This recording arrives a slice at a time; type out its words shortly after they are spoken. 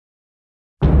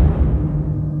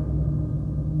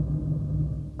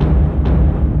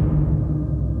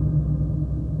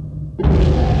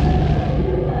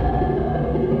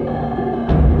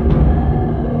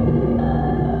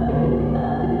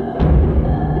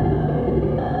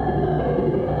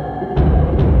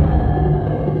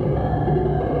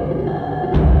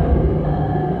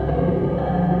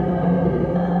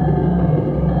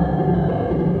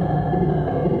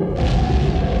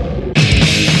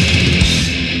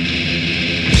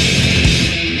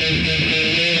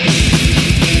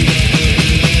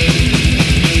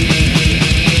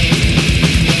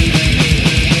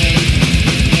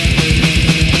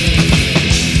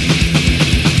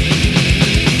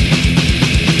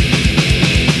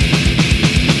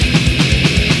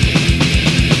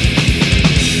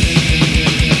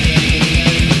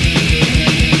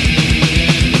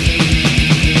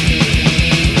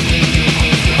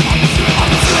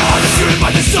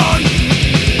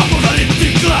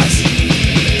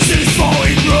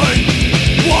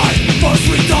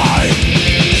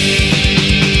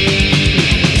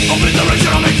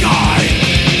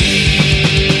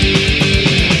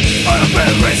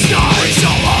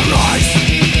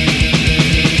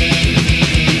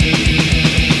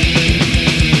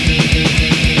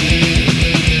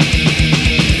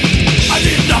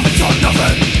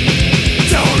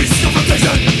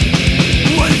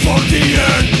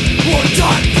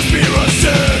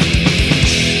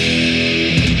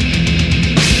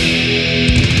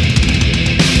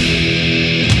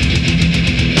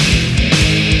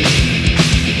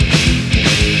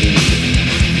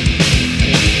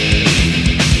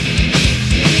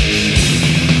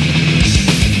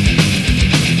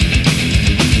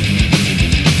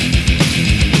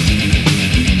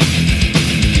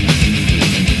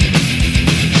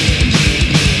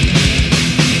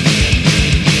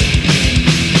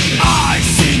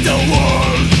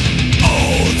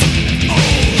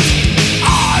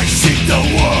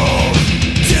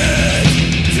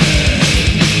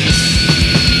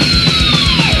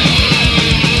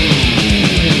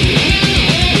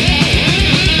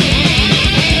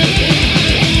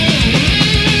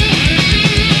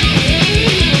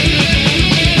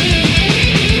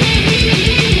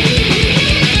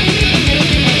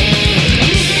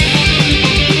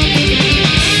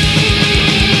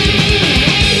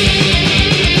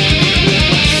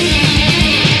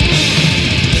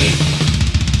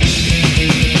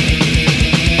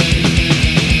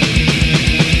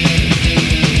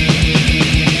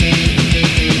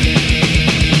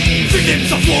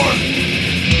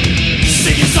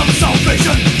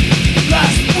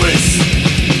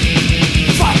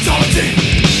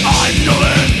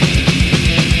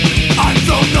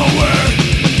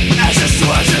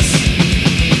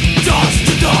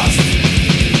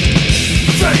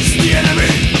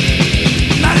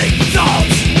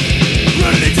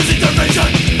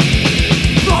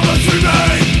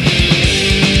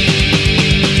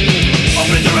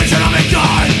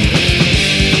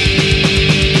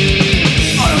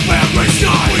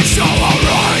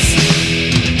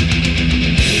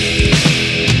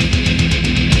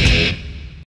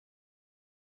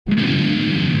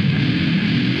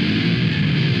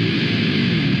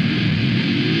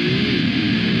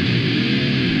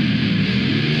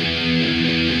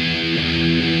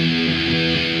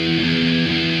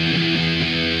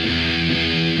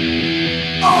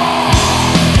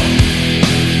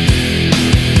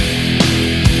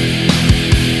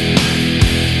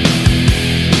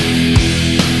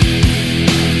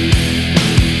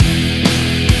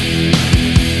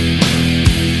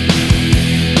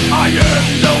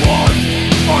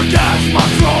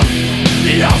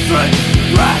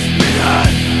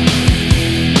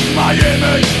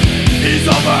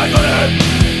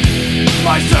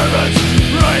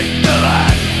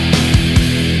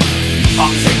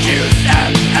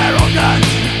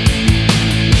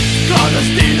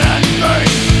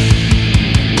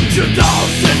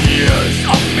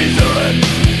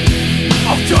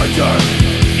torture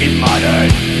in my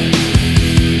head.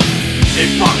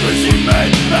 Hypocrisy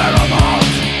made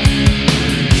paramount,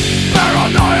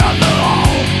 paranoia the law.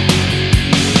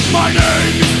 My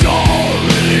name is no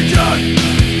religion,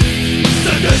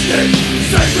 sadistic,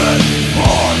 sacred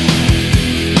heart.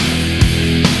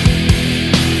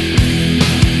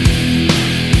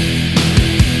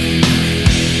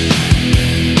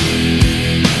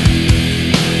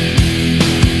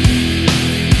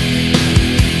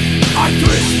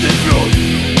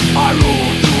 I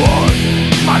rule the world,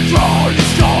 my crown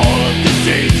is called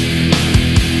deceit.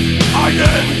 I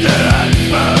am the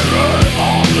emperor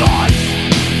of lies.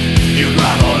 You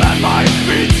gravel at my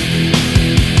feet.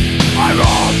 I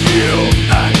rob you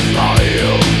and slaughter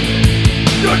you.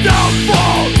 Your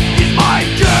downfall is my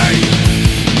game.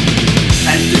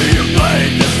 And do you play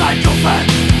the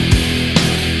psychopath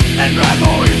and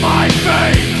revel in my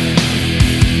pain?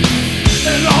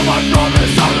 And all my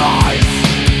promise are lies.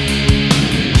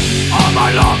 All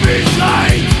my love is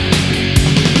late.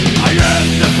 I am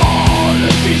the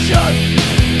politician,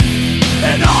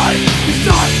 and I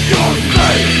decide your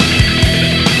fate.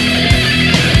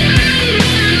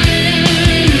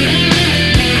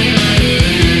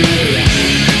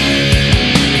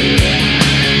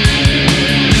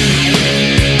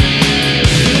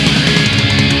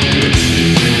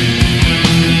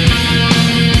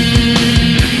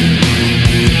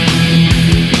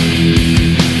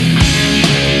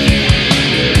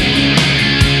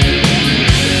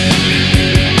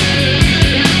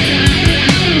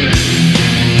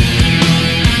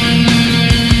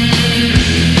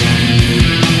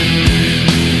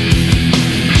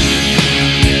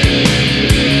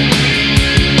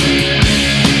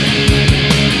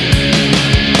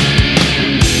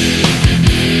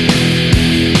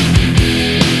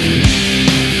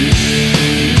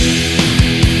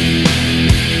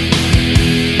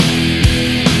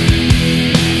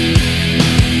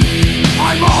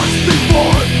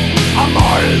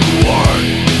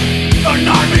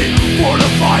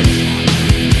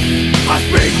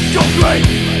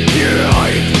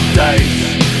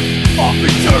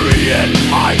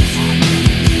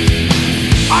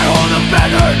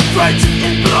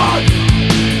 In blood,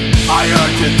 I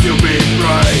urge you to be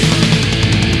brave.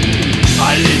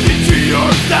 I lead you to your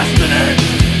destiny.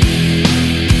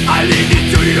 I lead you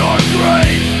to your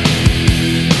grave.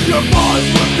 Your paws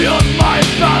will build my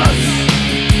palace.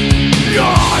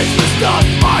 Your eyes will stop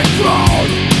my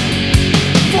throne.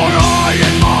 For I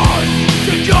am Mars,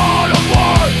 the god of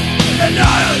war, and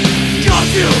I'll cut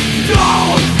you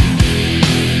down.